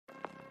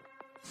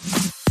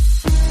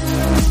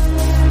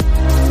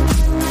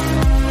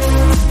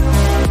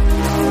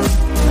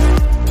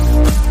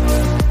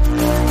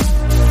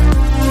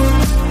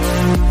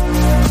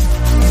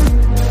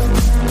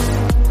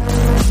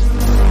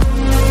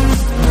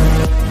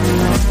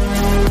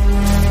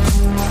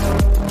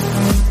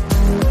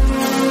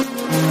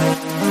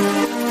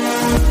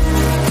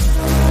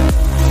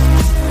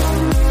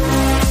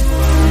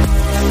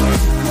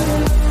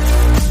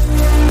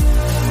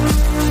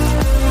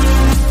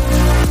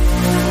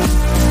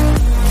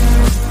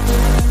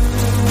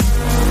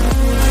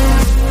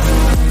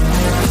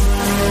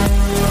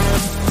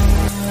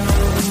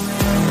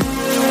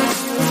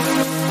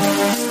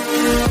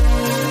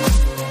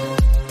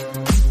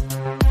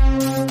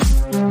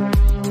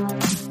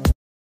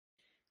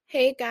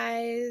Hey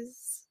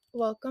guys,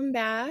 welcome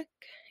back.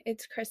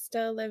 It's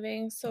Krista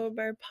Living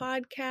Sober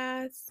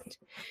Podcast,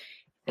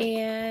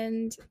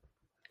 and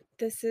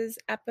this is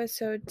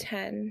episode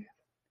 10.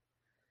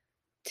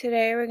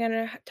 Today we're going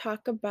to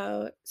talk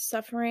about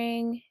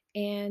suffering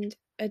and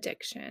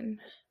addiction.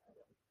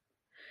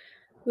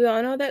 We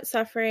all know that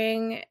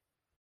suffering,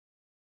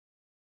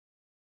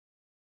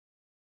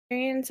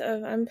 experience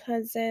of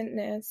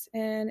unpleasantness,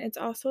 and it's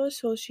also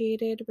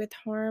associated with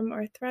harm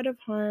or threat of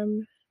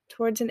harm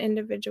towards an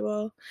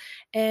individual.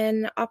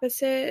 And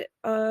opposite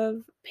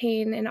of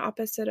pain and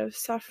opposite of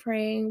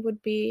suffering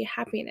would be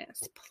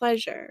happiness,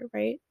 pleasure,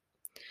 right?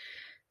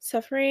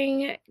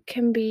 Suffering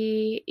can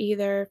be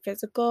either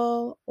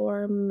physical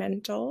or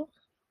mental.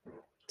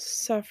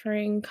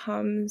 Suffering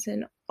comes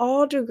in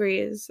all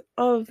degrees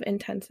of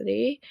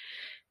intensity,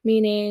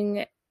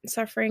 meaning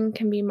suffering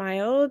can be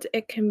mild,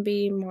 it can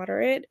be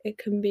moderate, it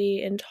can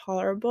be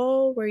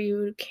intolerable where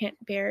you can't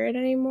bear it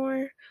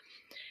anymore.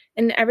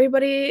 And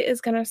everybody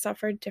is going to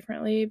suffer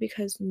differently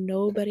because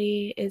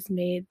nobody is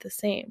made the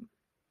same.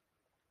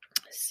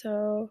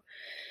 So,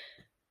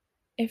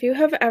 if you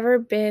have ever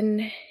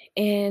been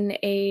in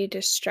a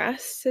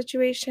distress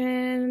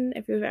situation,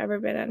 if you've ever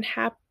been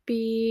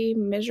unhappy,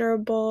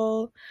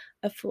 miserable,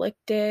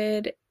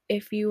 afflicted,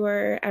 if you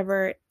were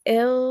ever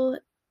ill,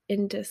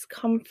 in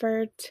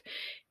discomfort,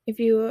 if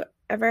you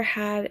ever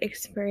had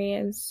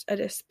experienced a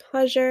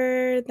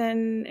displeasure,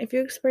 then if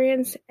you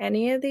experienced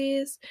any of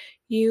these,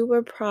 you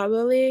were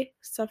probably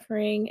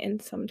suffering in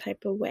some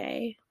type of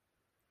way.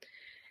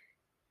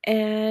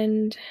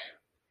 And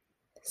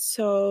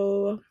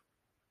so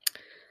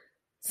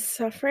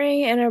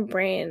suffering and our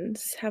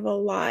brains have a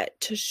lot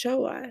to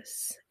show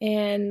us,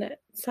 and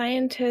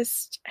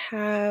scientists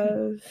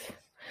have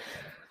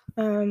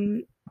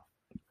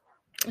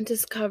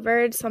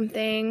discovered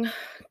something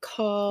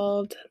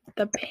called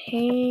the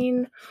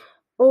pain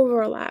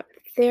overlap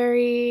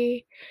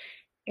theory,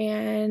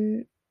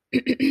 and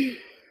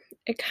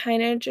it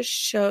kind of just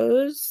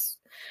shows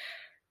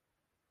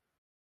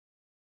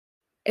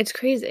it's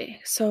crazy.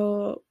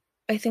 So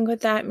I think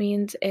what that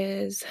means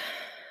is,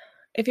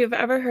 if you've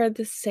ever heard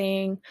the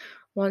saying,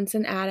 once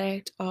an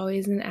addict,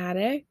 always an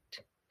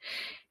addict,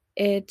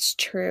 it's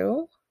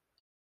true.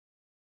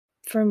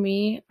 For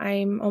me,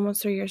 I'm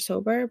almost 3 years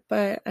sober,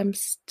 but I'm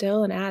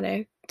still an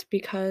addict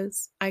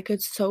because I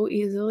could so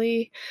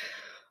easily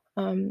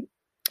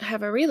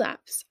have a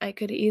relapse. I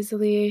could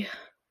easily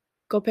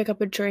go pick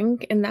up a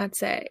drink and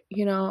that's it.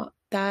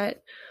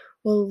 That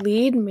will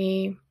lead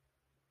me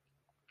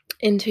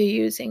into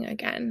using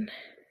again.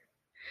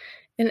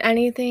 And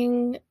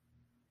anything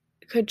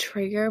could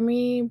trigger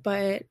me,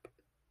 but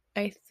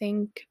I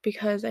think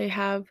because I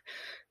have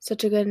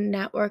such a good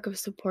network of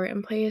support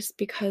in place,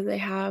 because I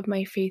have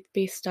my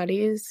faith-based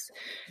studies,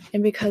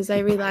 and because I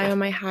rely on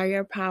my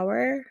higher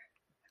power,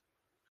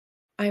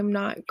 I'm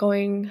not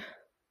going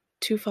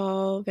to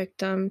fall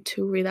victim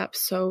to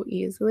relapse so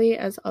easily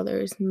as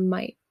others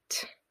might.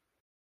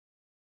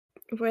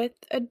 With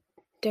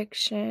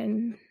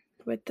addiction,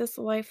 with this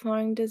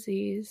lifelong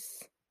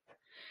disease,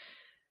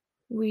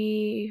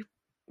 we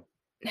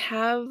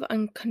have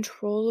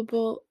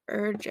uncontrollable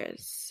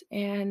urges,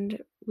 and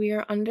we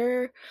are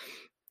under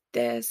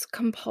this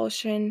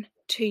compulsion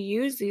to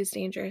use these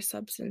dangerous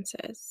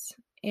substances.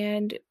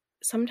 And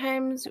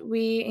sometimes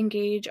we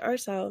engage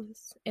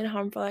ourselves in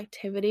harmful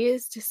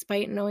activities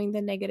despite knowing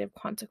the negative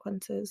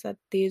consequences that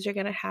these are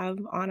going to have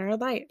on our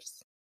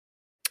lives.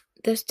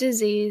 This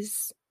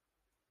disease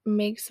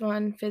makes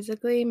one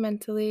physically,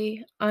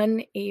 mentally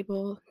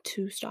unable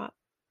to stop.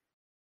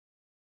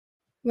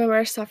 When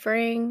we're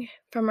suffering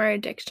from our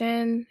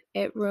addiction,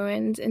 it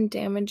ruins and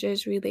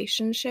damages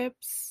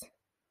relationships.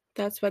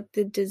 That's what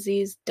the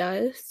disease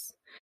does.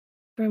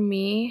 For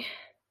me,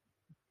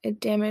 it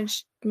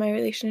damaged my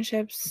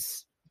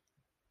relationships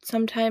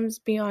sometimes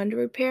beyond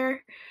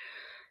repair.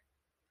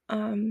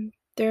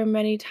 There are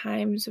many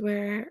times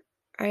where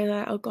I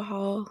let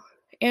alcohol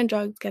and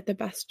drugs get the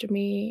best of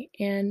me,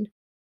 and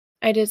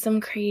I did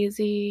some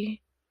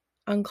crazy,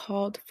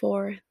 uncalled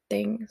for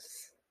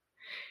things.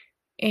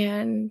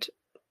 And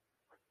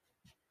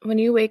when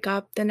you wake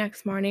up the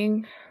next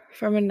morning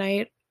from a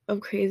night of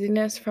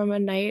craziness, from a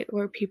night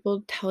where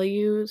people tell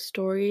you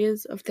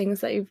stories of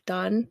things that you've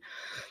done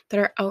that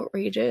are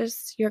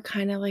outrageous, you're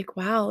kind of like,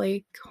 wow,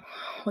 like,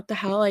 what the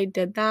hell, I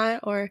did that?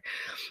 Or,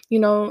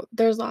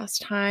 there's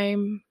lost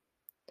time.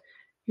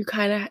 You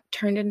kind of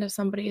turned into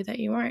somebody that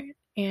you weren't.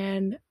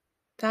 And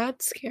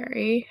that's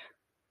scary.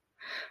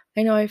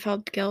 I know I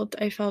felt guilt.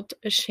 I felt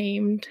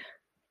ashamed.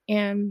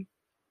 And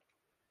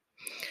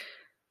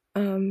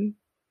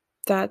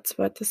that's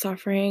what the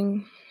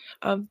suffering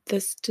of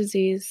this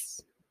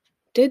disease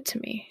did to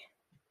me.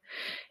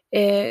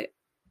 The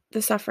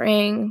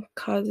suffering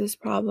causes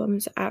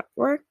problems at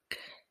work,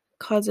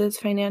 causes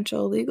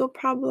financial legal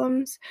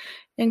problems,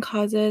 and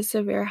causes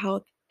severe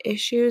health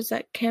issues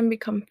that can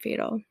become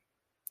fatal.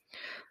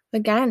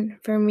 Again,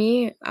 for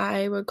me,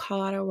 I would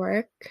call out of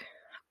work.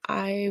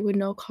 I would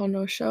no call,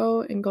 no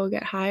show and go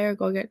get high or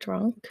go get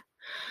drunk.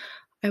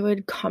 I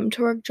would come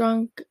to work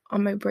drunk.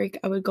 On my break,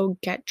 I would go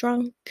get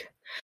drunk.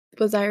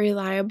 Was I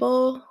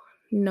reliable?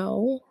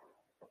 No.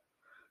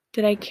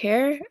 Did I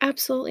care?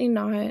 Absolutely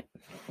not.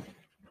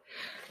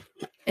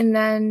 And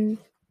then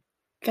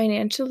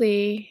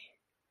financially,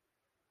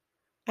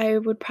 I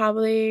would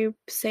probably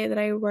say that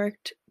I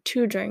worked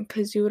to drink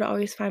because you would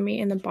always find me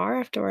in the bar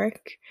after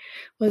work.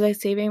 Was I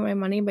saving my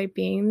money by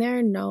being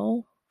there?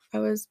 No. I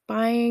was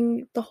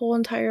buying the whole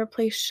entire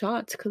place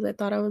shots because I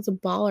thought I was a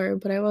baller,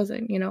 but I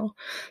wasn't,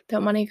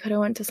 That money could have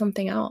went to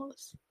something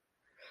else.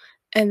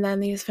 And then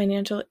these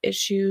financial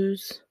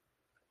issues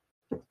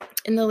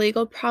and the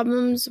legal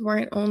problems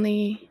weren't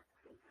only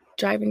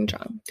driving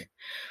drunk,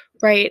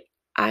 right?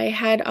 I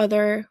had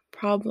other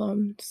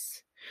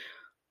problems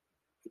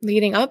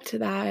leading up to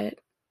that,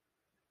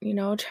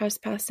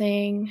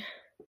 trespassing,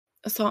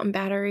 assault and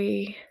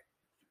battery,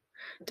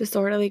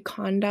 disorderly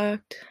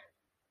conduct.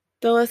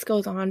 The list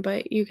goes on,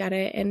 but you get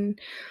it. And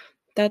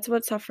that's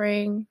what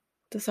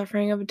the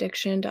suffering of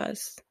addiction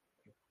does.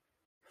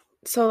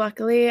 So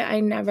luckily, I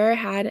never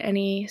had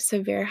any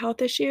severe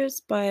health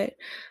issues, but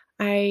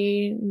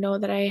I know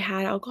that I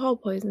had alcohol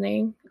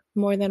poisoning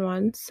more than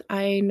once.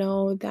 I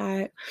know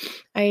that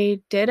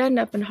I did end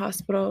up in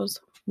hospitals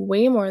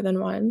way more than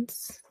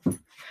once.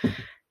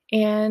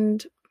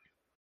 And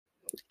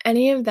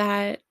any of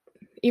that,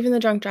 even the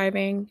drunk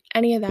driving,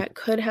 any of that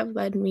could have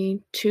led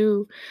me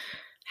to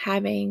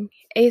having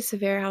a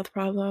severe health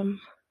problem,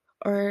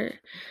 or,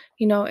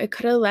 it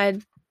could have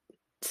led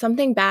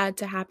something bad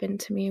to happen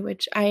to me,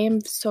 which I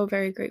am so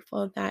very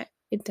grateful that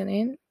it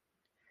didn't.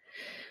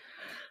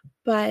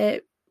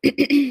 But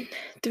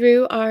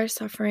through our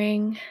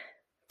suffering,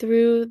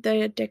 through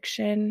the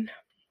addiction,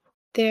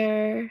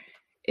 there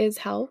is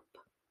help.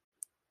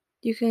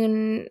 You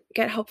can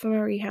get help from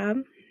a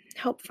rehab,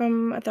 help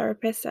from a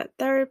therapist at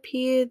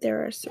therapy.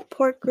 There are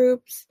support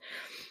groups.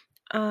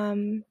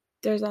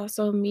 There's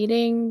also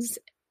meetings,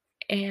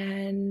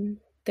 and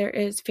there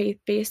is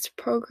faith-based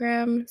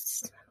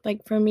programs.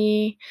 Like for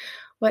me,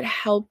 what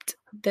helped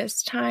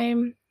this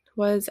time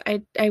was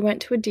I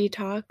went to a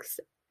detox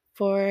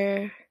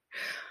for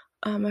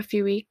a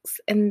few weeks,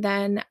 and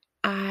then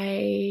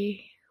I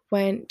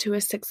went to a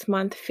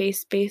 6-month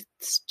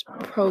faith-based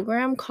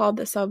program called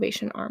the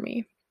Salvation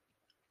Army.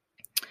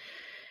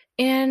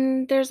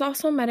 And there's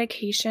also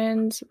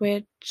medications,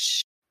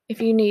 which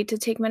if you need to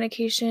take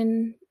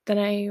medication, then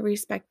I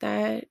respect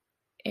that,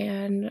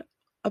 and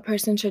a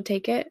person should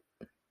take it.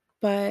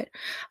 But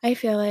I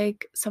feel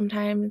like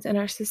sometimes in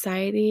our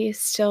society,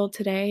 still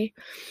today,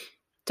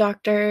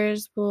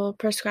 doctors will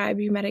prescribe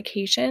you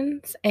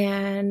medications,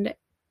 and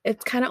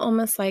it's kind of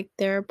almost like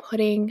they're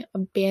putting a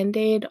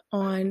Band-Aid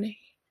on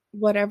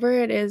whatever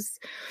it is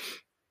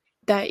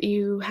that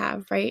you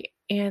have, right?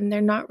 And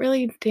they're not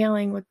really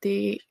dealing with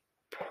the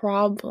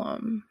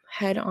problem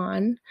head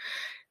on,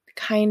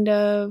 kind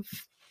of,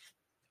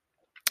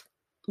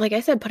 like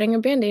I said, putting a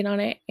Band-Aid on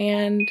it.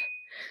 And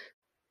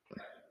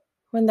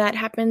when that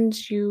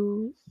happens,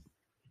 you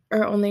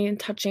are only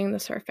touching the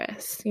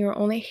surface. You're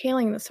only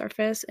healing the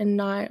surface and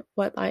not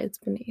what lies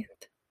beneath.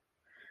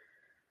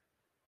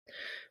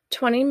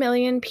 20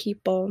 million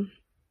people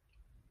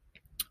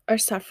are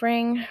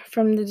suffering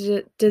from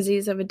the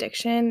disease of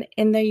addiction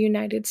in the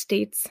United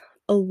States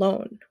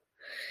alone.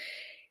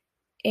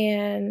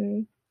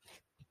 And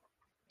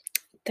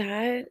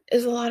that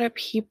is a lot of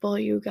people,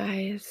 you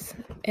guys.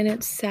 And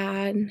it's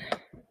sad.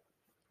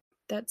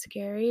 That's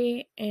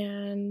scary.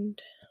 And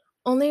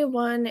only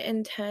 1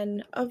 in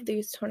 10 of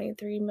these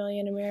 23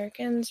 million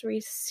Americans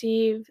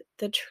receive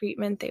the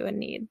treatment they would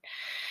need.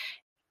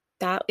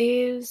 That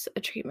leaves a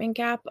treatment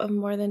gap of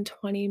more than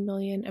 20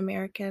 million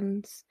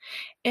Americans.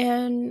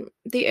 And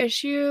the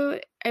issue,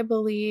 I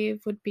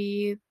believe, would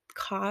be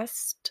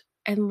cost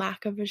and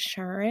lack of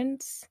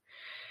assurance.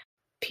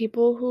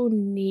 People who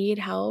need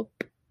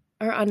help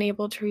are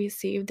unable to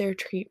receive their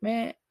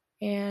treatment,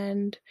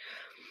 and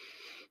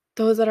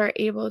those that are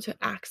able to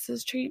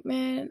access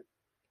treatment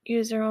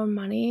use their own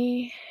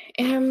money,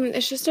 and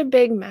it's just a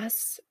big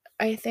mess.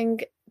 I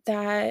think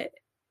that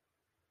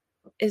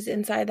is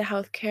inside the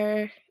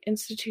healthcare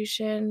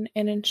institution,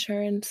 and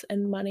insurance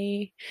and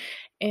money,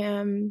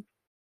 and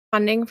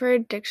funding for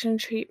addiction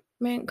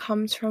treatment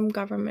comes from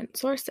government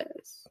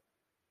sources.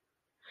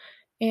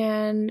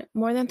 And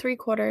more than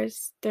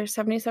 3/4, there's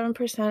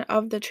 77%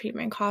 of the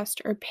treatment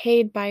costs are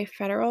paid by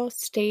federal,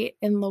 state,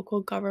 and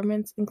local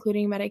governments,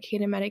 including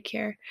Medicaid and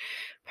Medicare.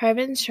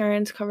 Private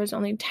insurance covers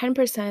only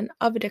 10%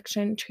 of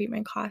addiction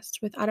treatment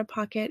costs, with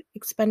out-of-pocket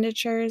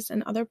expenditures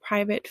and other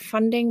private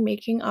funding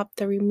making up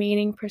the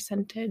remaining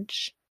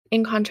percentage.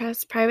 In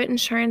contrast, private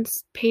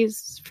insurance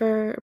pays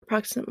for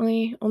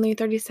approximately only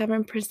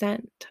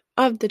 37%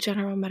 of the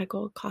general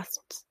medical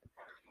costs.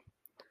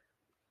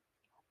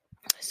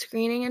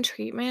 Screening and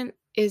treatment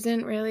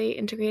isn't really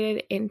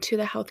integrated into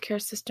the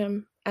healthcare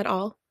system at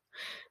all.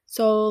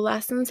 So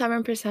less than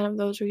 7% of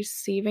those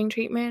receiving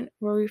treatment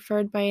were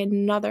referred by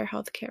another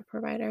healthcare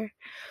provider.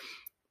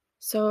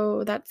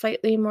 So that's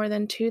slightly more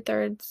than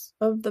 2/3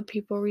 of the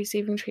people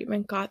receiving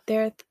treatment got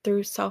there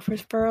through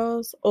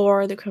self-referrals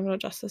or the criminal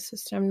justice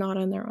system, not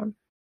on their own.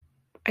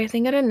 I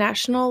think at a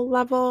national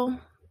level,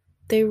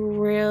 they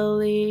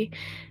really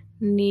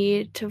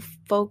need to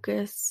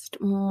focus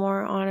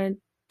more on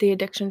the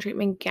addiction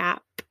treatment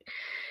gap.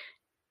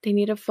 They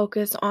need to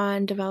focus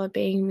on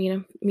developing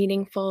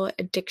meaningful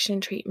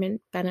addiction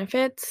treatment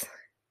benefits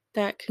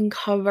that can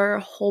cover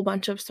a whole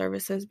bunch of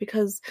services,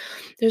 because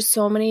there's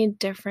so many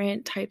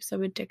different types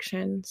of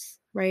addictions,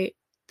 right?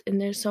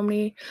 And there's so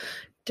many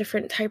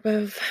different type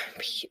of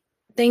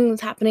things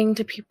happening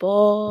to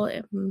people.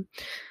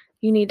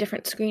 You need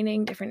different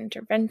screening, different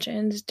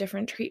interventions,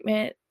 different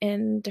treatment,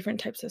 and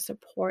different types of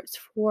supports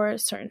for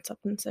certain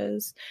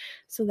substances.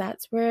 So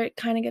that's where it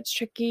kind of gets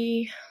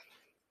tricky.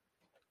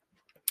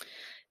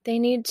 They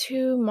need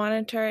to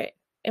monitor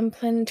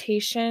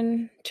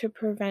implementation to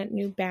prevent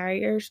new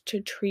barriers to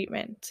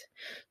treatment.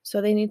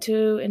 So they need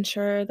to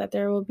ensure that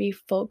there will be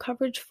full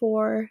coverage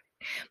for,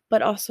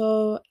 but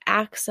also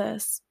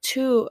access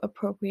to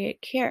appropriate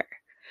care.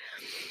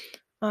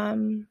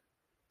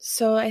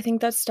 So I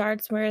think that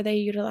starts where they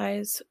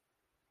utilize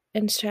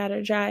and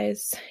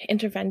strategize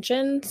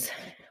interventions,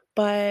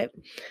 but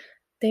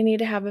they need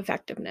to have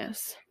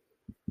effectiveness.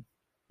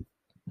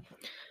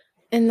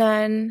 And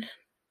then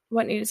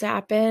what needs to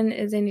happen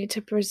is they need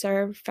to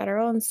preserve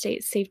federal and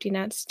state safety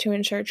nets to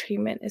ensure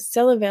treatment is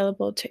still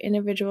available to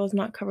individuals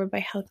not covered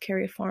by healthcare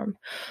reform,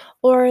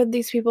 or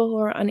these people who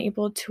are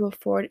unable to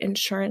afford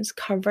insurance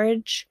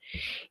coverage,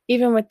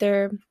 even with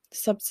their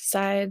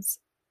subsidies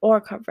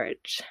or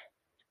coverage.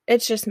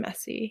 It's just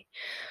messy.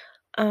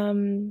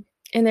 And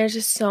there's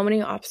just so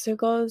many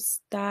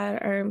obstacles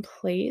that are in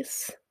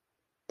place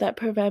that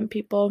prevent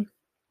people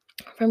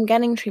from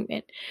getting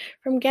treatment,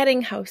 from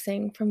getting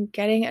housing, from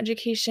getting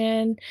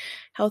education,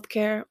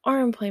 healthcare, or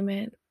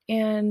employment.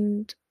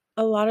 And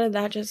a lot of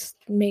that just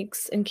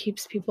makes and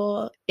keeps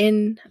people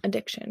in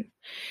addiction.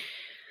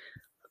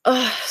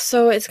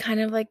 So it's kind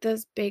of like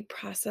this big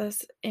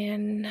process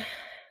and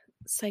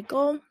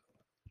cycle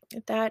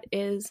that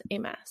is a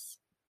mess.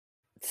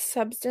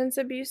 Substance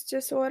abuse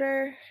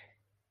disorder,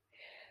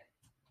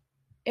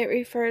 it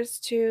refers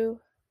to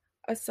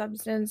a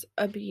substance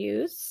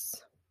abuse,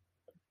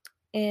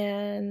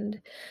 and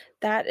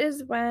that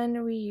is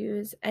when we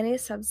use any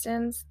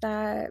substance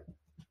that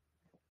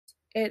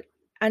it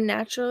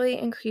unnaturally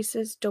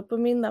increases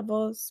dopamine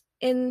levels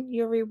in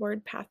your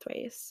reward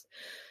pathways.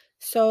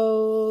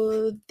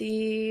 So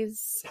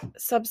these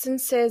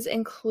substances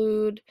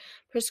include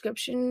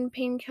prescription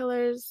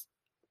painkillers,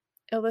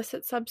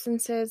 illicit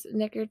substances,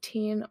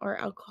 nicotine, or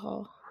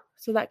alcohol.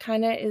 So that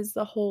kind of is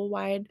the whole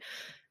wide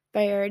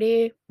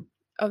variety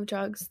of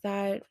drugs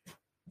that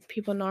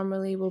people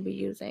normally will be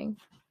using.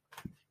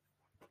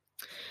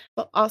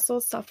 But also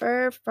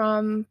suffer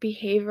from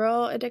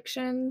behavioral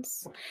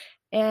addictions,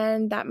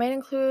 and that might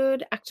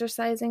include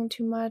exercising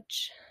too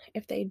much,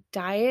 if they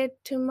diet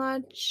too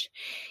much,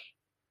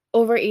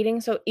 overeating,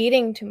 so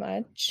eating too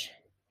much,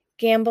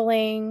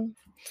 gambling,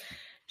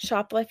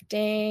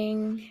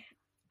 shoplifting,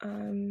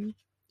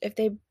 if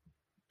they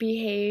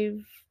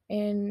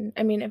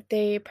if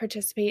they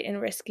participate in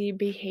risky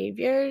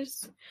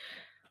behaviors.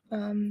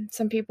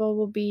 Some people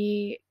will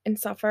be and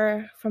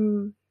suffer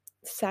from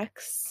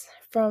sex,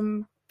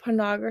 from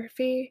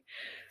pornography,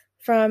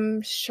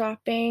 from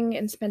shopping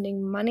and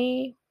spending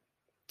money,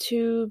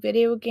 to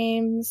video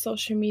games,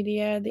 social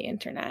media, the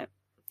internet.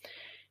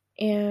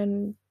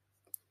 And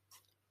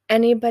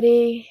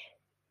anybody,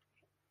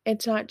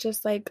 it's not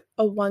just like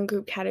a one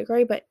group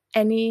category, but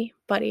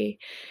anybody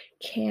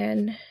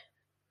can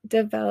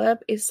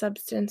develop a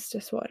substance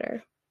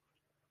disorder.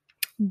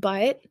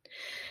 But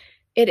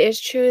it is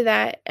true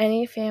that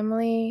any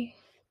family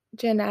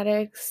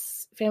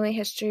genetics, family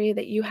history,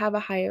 that you have a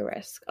higher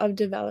risk of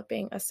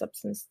developing a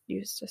substance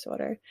use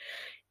disorder.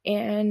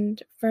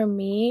 And for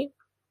me,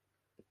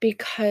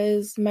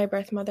 because my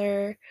birth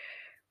mother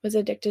was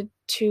addicted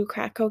to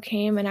crack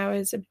cocaine when I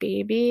was a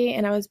baby,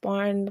 and I was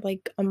born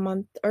like a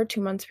month or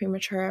 2 months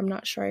premature, I'm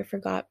not sure, I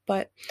forgot,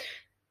 but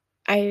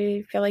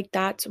I feel like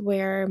that's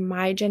where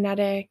my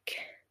genetic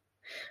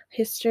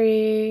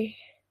history,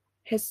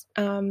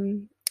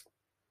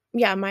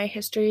 my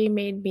history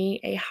made me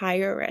a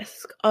higher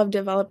risk of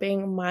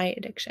developing my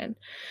addiction.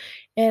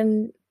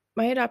 And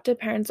my adopted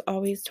parents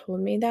always told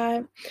me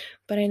that,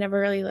 but I never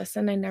really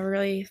listened. I never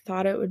really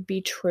thought it would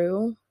be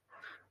true.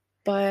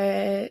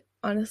 But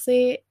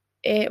honestly,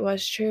 it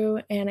was true.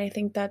 And I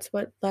think that's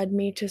what led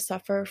me to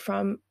suffer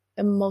from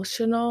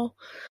emotional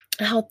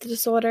health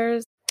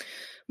disorders.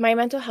 My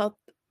mental health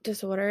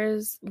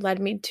disorders led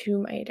me to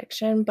my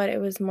addiction, but it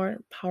was more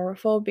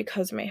powerful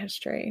because of my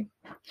history.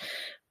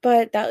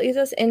 But that leads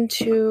us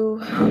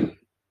into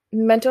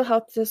mental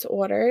health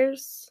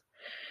disorders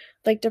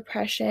like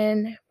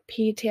depression,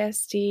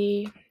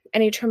 PTSD,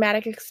 any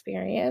traumatic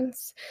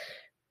experience.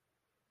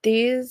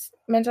 These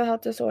mental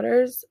health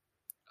disorders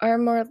are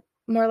more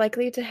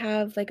likely to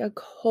have like a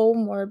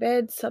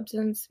comorbid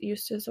substance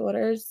use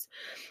disorders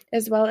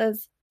as well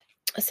as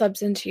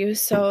substance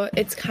use. So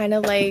it's kind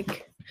of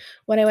like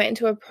when I went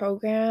into a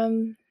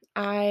program,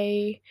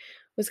 I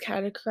was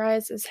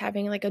categorized as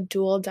having like a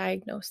dual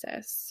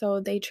diagnosis. So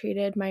they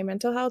treated my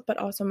mental health, but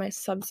also my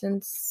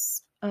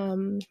substance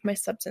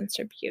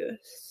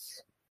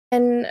abuse.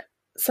 And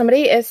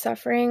somebody is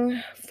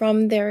suffering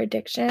from their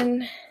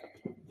addiction,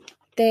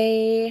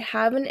 they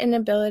have an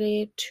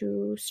inability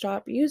to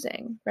stop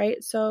using,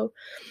 right? So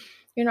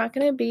you're not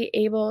going to be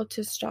able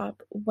to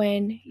stop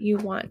when you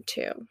want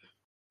to.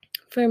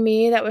 For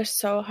me, that was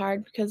so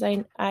hard because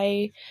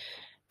I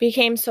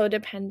became so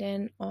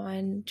dependent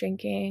on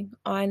drinking,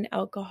 on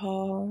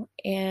alcohol,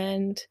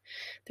 and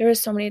there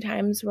was so many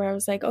times where I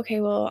was like,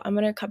 okay, well, I'm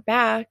going to cut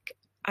back.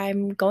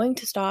 I'm going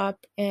to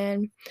stop.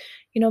 And,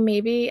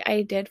 maybe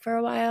I did for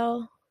a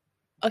while.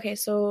 Okay,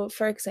 so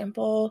for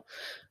example,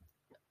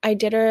 I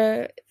did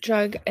a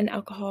drug and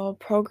alcohol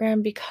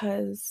program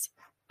because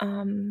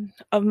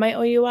of my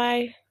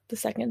OUI the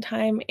second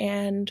time,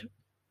 and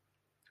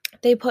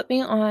they put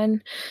me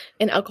on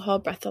an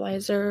alcohol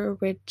breathalyzer,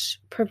 which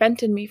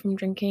prevented me from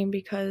drinking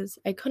because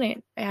I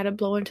couldn't. I had to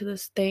blow into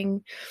this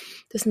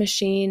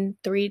machine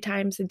 3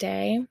 times a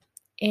day,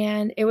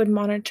 and it would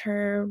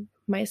monitor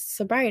my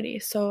sobriety.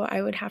 So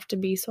I would have to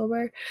be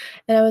sober.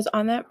 And I was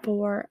on that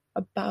for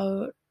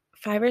about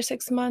 5 or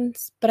 6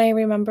 months. But I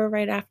remember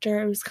right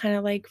after it was kind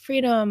of like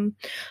freedom.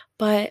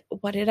 But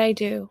what did I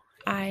do?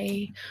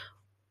 I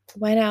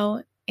went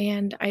out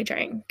and I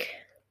drank.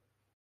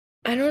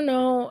 I don't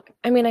know.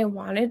 I mean, I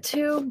wanted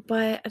to,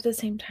 but at the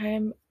same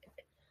time,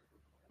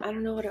 I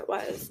don't know what it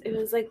was. It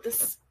was like the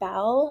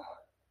spell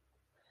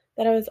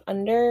that I was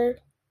under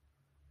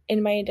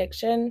in my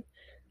addiction.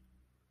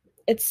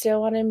 It still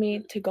wanted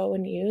me to go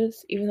and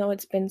use, even though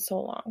it's been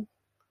so long.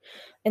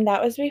 And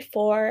that was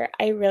before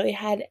I really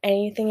had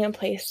anything in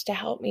place to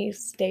help me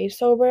stay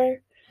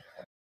sober.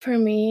 For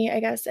me, I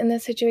guess in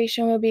this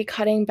situation would be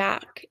cutting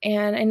back.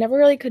 And I never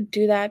really could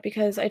do that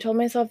because I told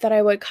myself that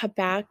I would cut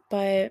back,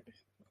 but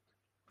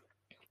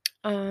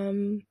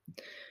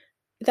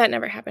that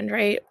never happened,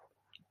 right?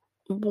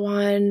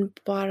 One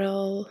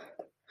bottle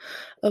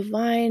of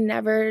wine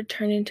never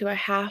turned into a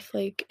half,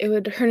 like it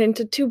would turn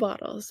into 2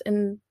 bottles,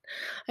 and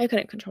I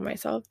couldn't control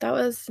myself. That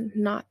was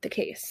not the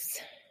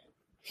case.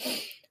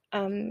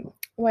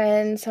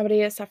 When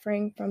somebody is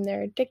suffering from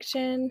their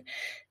addiction,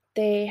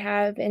 they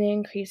have an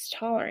increased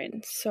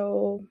tolerance.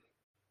 So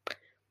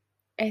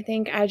I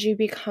think as you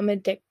become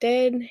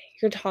addicted,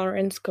 your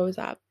tolerance goes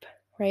up,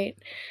 right?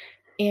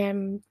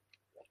 And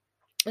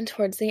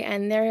towards the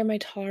end there, my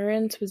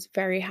tolerance was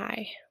very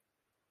high.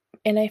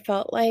 And I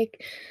felt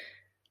like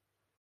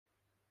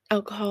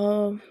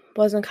alcohol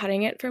wasn't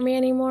cutting it for me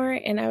anymore,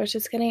 and I was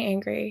just getting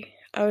angry.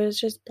 I was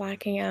just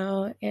blacking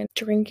out, and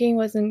drinking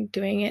wasn't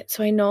doing it.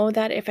 So I know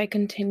that if I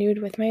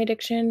continued with my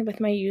addiction, with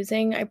my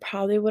using, I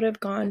probably would have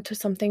gone to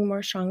something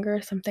more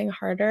stronger, something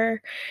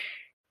harder,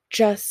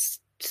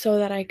 just so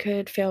that I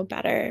could feel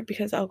better,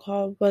 because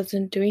alcohol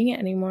wasn't doing it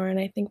anymore. And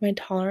I think my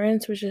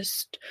tolerance was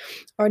just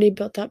already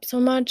built up so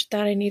much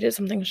that I needed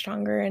something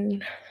stronger.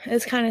 And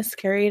it's kind of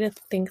scary to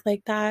think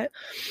like that,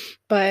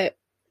 but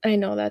I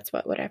know that's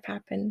what would have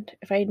happened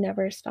if I'd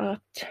never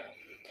stopped.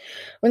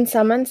 When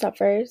someone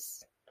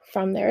suffers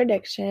from their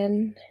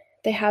addiction,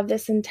 they have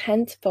this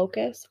intense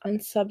focus on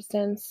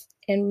substance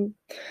and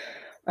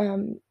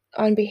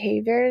on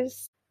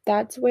behaviors.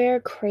 That's where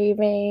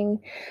craving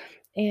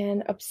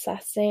and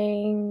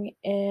obsessing,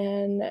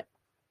 and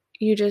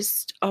you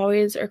just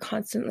always are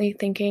constantly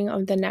thinking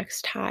of the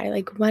next high.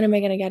 Like, when am I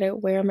going to get it?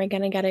 Where am I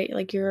going to get it?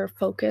 Like, you're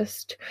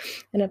focused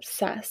and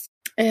obsessed.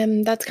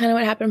 And that's kind of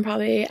what happened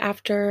probably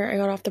after I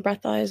got off the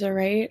breathalyzer,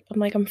 right? I'm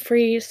like, I'm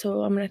free,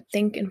 so I'm going to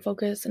think and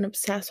focus and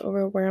obsess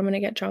over where I'm going to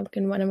get drunk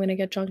and when I'm going to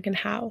get drunk and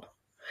how.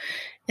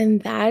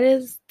 And that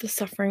is the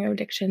suffering of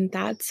addiction.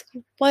 That's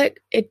what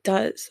it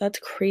does. That's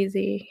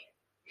crazy.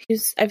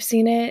 I've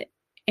seen it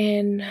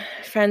in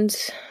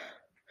friends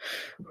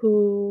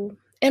who,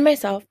 and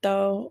myself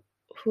though,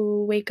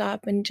 who wake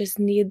up and just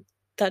need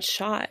that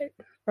shot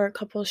or a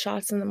couple of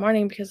shots in the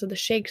morning because of the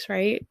shakes,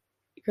 right?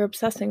 You're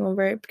obsessing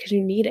over it because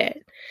you need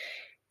it.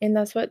 And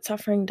that's what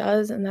suffering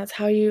does, and that's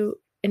how you,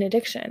 in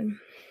addiction,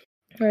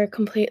 we're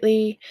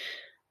completely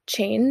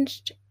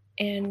changed,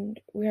 and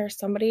we are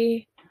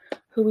somebody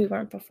who we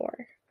weren't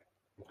before.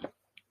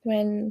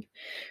 When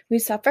we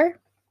suffer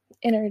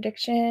in our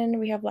addiction,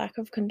 we have lack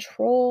of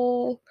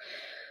control,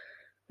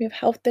 we have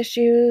health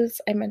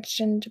issues I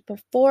mentioned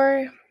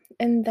before,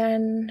 and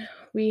then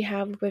we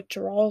have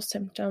withdrawal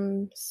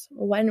symptoms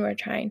when we're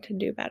trying to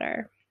do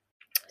better.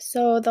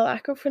 So the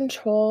lack of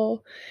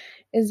control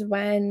is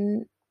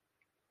when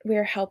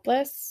we're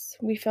helpless,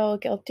 we feel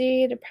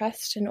guilty,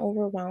 depressed, and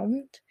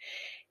overwhelmed.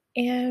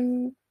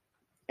 And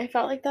I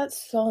felt like that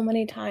so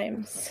many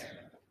times.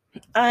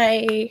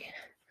 I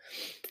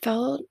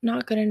felt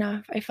not good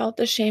enough. I felt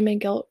the shame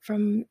and guilt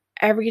from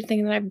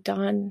everything that I've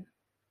done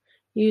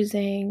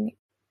using.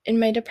 And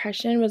my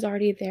depression was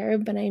already there,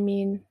 but I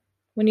mean,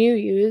 when you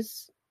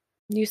use,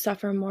 you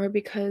suffer more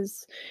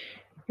because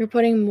you're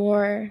putting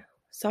more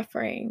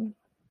suffering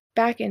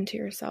back into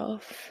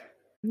yourself.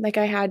 Like,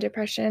 I had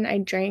depression, I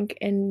drank,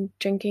 and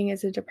drinking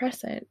is a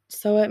depressant,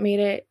 so it made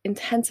it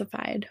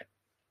intensified.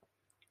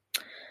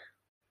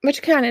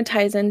 Which kind of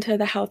ties into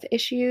the health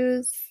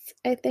issues,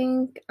 I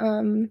think.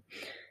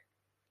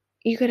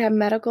 You could have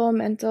medical,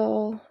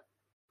 mental,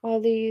 all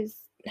these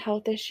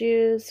health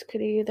issues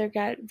could either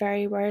get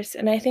very worse.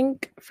 And I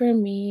think for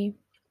me,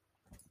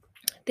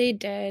 they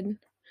did.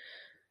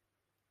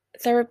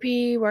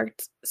 Therapy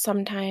worked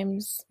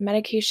sometimes.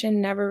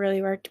 Medication never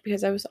really worked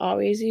because I was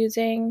always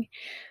using.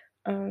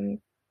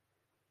 I'm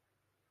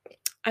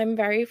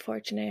very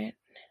fortunate,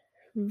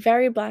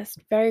 very blessed,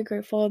 very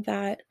grateful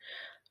that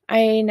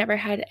I never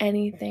had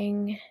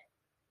anything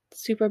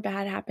super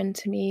bad happen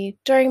to me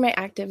during my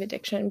active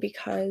addiction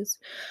because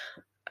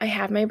I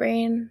have my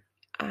brain.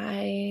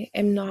 I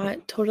am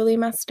not totally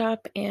messed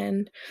up,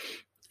 and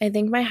I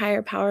thank my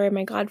higher power and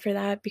my God for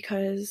that,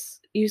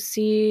 because you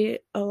see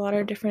a lot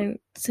of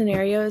different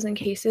scenarios and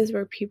cases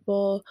where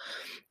people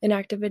in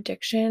active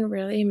addiction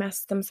really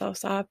mess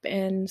themselves up,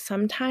 and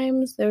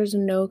sometimes there's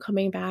no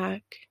coming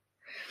back.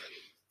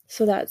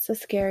 So that's a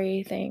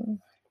scary thing.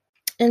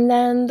 And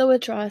then the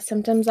withdrawal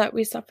symptoms that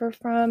we suffer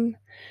from,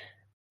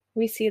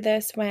 we see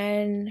this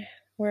when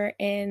we're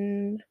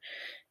in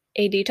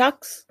a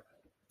detox.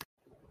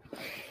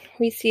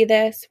 We see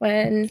this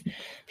when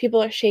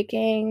people are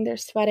shaking, they're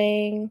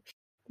sweating,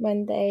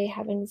 when they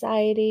have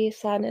anxiety,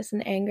 sadness,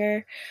 and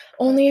anger.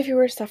 Only if you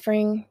were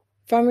suffering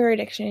from your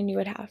addiction you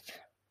would have.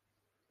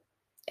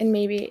 And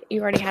maybe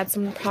you already had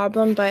some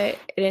problem, but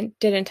it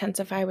did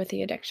intensify with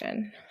the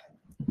addiction.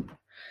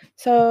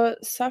 So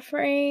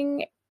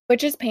suffering,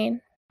 which is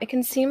pain, it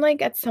can seem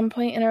like at some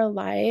point in our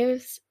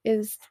lives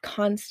is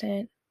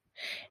constant.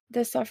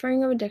 The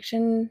suffering of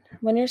addiction,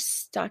 when you're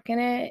stuck in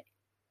it,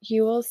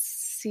 you will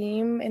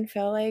seem and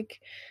feel like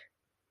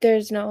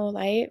there's no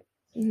light,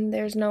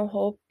 there's no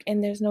hope,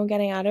 and there's no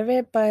getting out of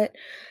it. But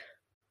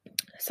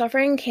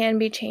suffering can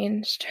be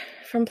changed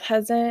from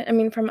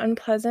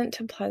unpleasant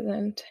to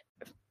pleasant.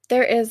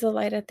 There is a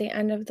light at the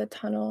end of the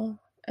tunnel.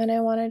 And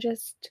I want to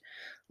just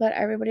let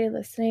everybody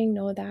listening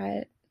know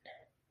that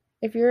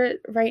if you're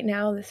right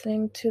now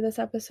listening to this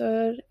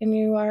episode and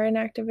you are in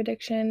active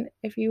addiction,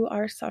 if you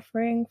are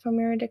suffering from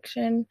your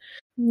addiction,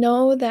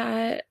 know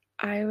that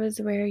I was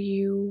where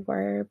you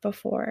were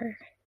before.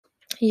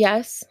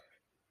 Yes,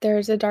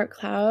 there's a dark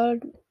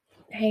cloud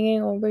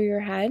hanging over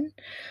your head.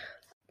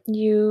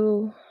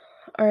 You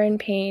are in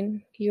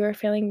pain. You are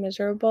feeling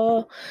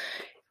miserable.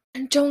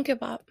 And don't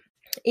give up.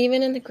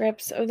 Even in the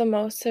grips of the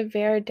most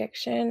severe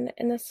addiction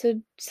and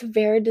the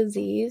severe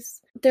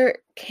disease, there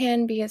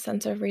can be a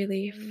sense of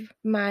relief.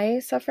 My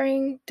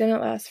suffering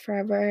didn't last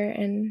forever,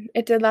 and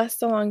it did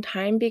last a long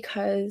time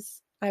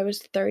because I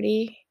was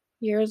 30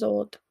 years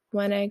old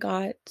when I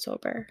got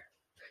sober.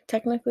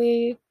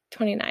 Technically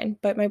 29,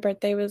 but my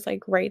birthday was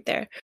like right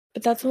there.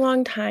 But that's a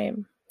long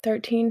time,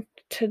 13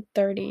 to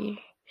 30,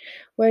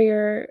 where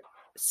you're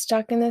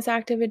stuck in this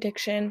active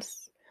addiction,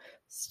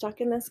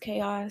 stuck in this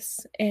chaos,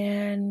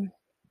 and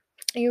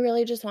you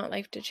really just want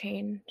life to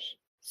change.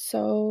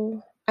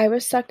 So I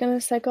was stuck in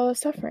a cycle of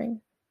suffering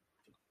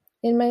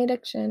in my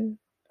addiction,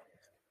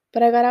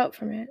 but I got out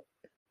from it.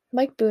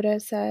 Like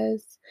Buddha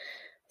says,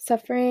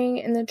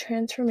 suffering and the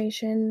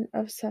transformation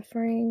of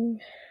suffering.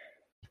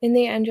 In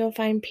the end, you'll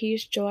find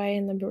peace, joy,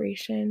 and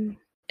liberation.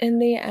 In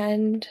the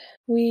end,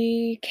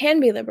 we can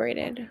be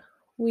liberated.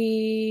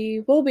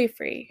 We will be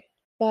free,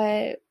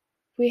 but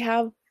we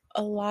have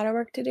a lot of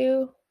work to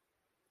do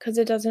because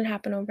it doesn't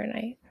happen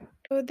overnight.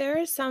 So there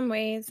are some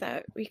ways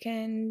that we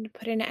can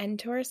put an end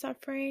to our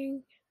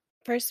suffering.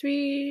 First,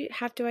 we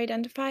have to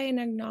identify and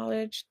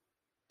acknowledge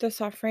the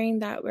suffering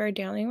that we're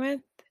dealing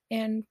with.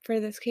 And for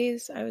this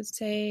case, I would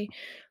say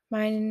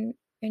mine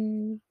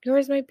and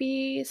yours might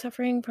be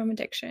suffering from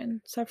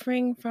addiction,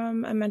 suffering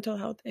from a mental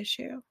health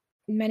issue.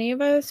 Many of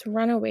us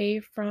run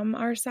away from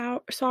our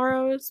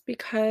sorrows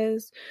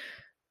because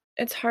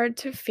it's hard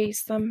to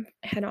face them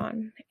head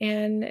on.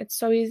 And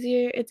it's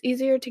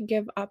easier to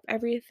give up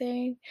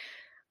everything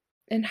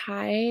and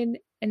hide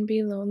and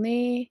be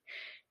lonely.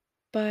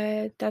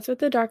 But that's what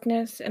the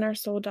darkness in our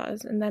soul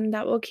does. And then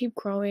that will keep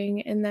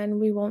growing, and then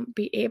we won't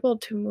be able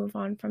to move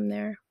on from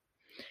there.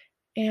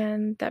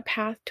 And that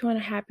path to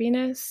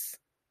unhappiness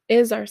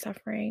is our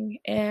suffering.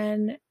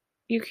 And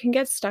you can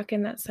get stuck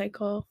in that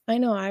cycle. I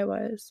know I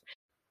was.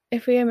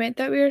 If we admit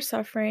that we are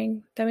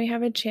suffering, then we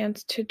have a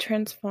chance to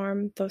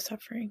transform those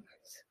sufferings.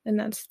 And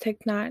that's Thich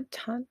Nhat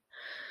Hanh.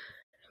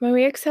 When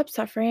we accept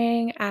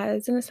suffering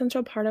as an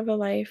essential part of a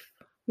life,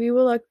 we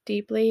will look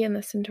deeply and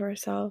listen to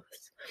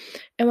ourselves.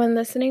 And when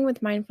listening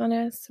with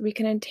mindfulness, we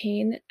can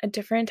attain a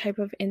different type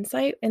of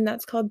insight, and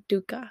that's called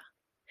dukkha.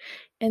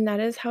 And that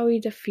is how we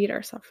defeat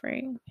our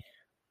suffering.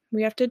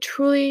 We have to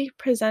truly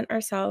present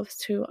ourselves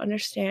to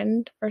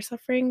understand our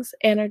sufferings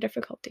and our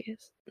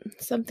difficulties.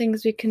 Some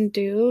things we can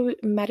do: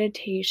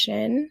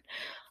 meditation.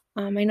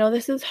 I know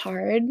this is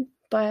hard,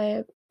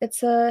 but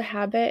it's a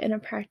habit and a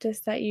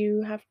practice that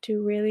you have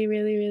to really,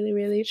 really, really,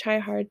 really try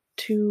hard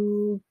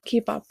to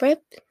keep up with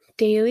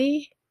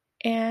daily.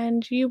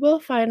 And you will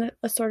find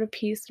a sort of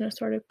peace and a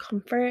sort of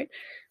comfort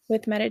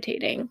with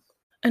meditating.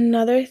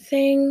 Another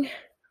thing,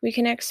 we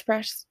can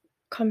express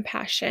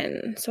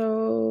compassion.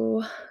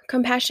 So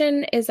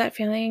compassion is that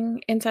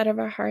feeling inside of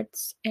our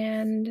hearts,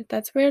 and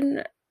that's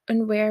where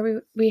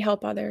we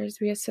help others,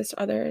 we assist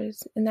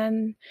others, and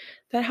then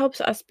that helps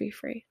us be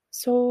free.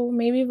 So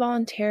maybe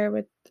volunteer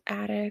with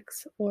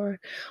addicts or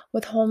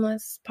with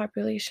homeless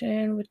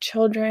population, with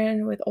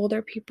children, with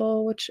older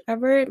people,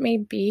 whichever it may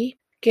be.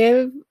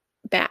 Give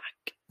back,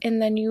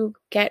 and then you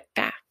get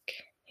back,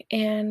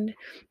 and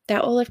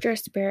that will lift your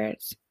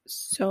spirits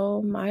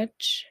so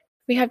much.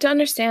 We have to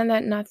understand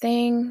that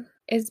nothing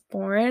is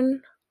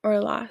born or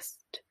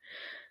lost.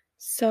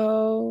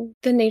 So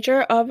the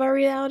nature of our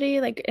reality,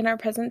 like in our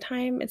present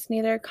time, it's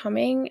neither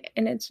coming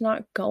and it's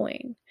not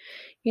going.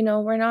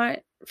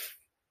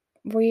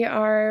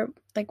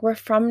 We're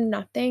from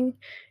nothing,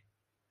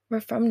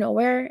 we're from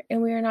nowhere,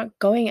 and we are not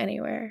going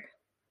anywhere.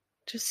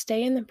 Just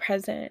stay in the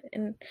present.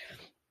 And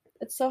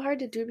it's so hard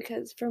to do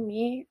because for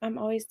me, I'm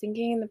always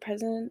thinking in the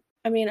present.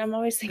 I'm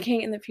always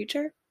thinking in the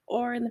future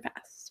or in the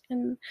past.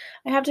 And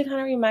I have to kind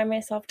of remind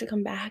myself to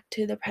come back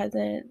to the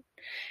present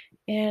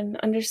and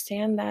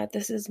understand that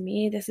this is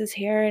me, this is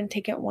here, and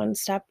take it one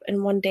step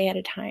and one day at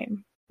a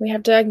time. We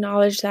have to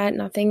acknowledge that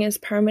nothing is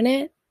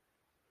permanent.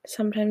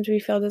 Sometimes we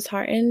feel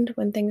disheartened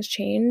when things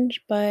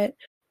change, but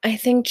I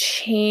think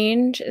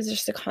change is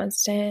just a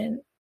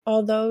constant.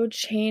 Although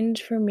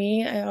change for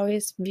me, I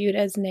always viewed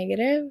as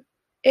negative,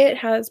 it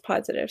has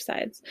positive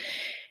sides.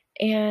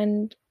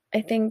 And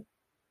I think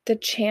the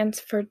chance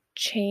for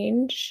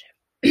change,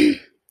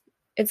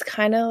 it's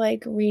kind of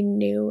like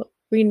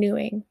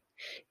renewing.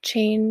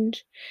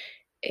 Change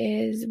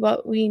is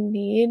what we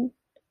need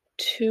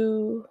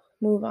to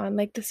move on.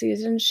 Like the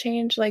seasons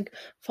change, like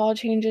fall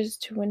changes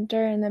to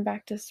winter and then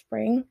back to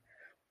spring.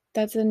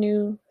 That's a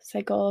new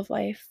cycle of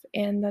life,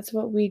 and that's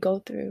what we go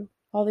through.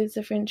 All these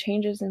different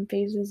changes and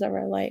phases of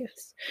our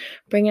lives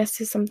bring us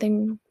to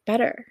something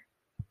better,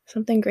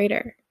 something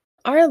greater.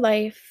 Our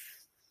life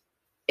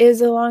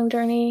is a long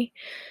journey.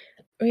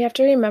 We have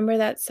to remember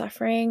that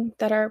suffering,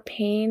 that our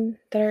pain,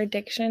 that our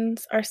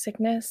addictions, our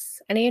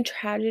sickness, any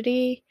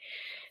tragedy,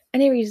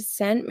 any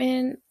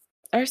resentment,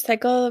 our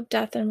cycle of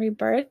death and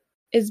rebirth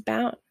is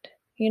bound.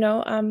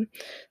 The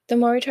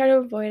more we try to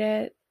avoid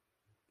it,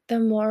 the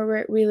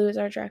more we lose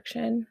our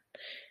direction.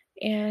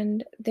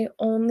 And the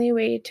only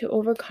way to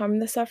overcome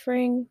the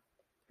suffering,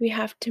 we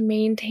have to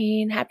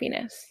maintain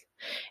happiness.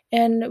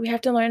 And we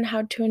have to learn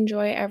how to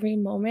enjoy every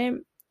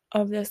moment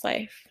of this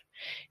life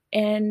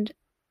and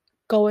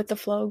go with the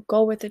flow,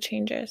 go with the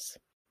changes.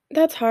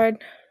 That's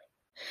hard.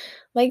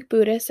 Like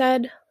Buddha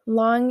said,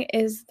 long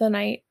is the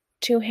night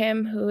to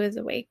him who is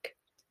awake.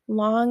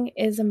 Long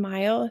is a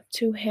mile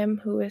to him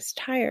who is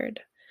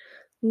tired.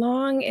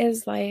 Long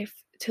is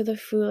life to the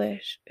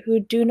foolish who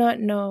do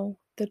not know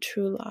the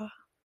true law.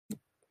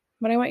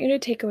 What I want you to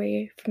take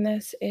away from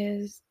this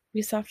is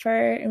we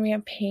suffer and we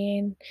have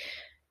pain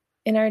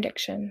in our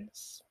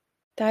addictions.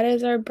 That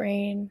is our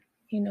brain,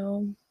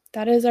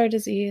 that is our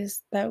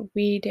disease that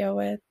we deal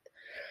with.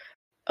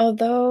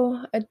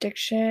 Although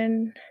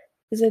addiction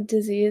is a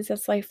disease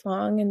that's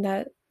lifelong and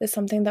that is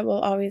something that we'll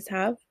always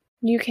have,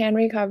 you can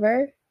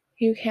recover,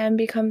 you can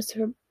become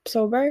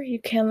sober, you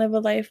can live a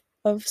life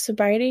of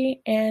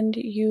sobriety, and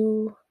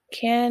you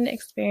can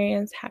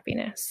experience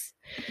happiness.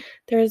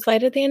 There is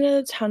light at the end of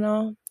the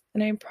tunnel,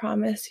 and I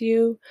promise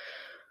you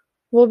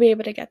we'll be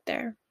able to get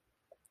there.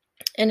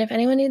 And if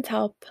anyone needs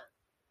help,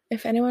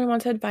 if anyone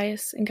wants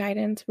advice and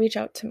guidance, reach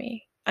out to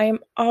me. I am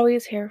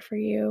always here for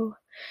you.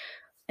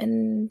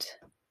 And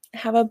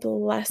have a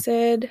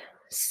blessed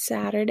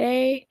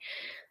Saturday.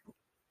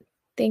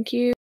 Thank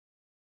you.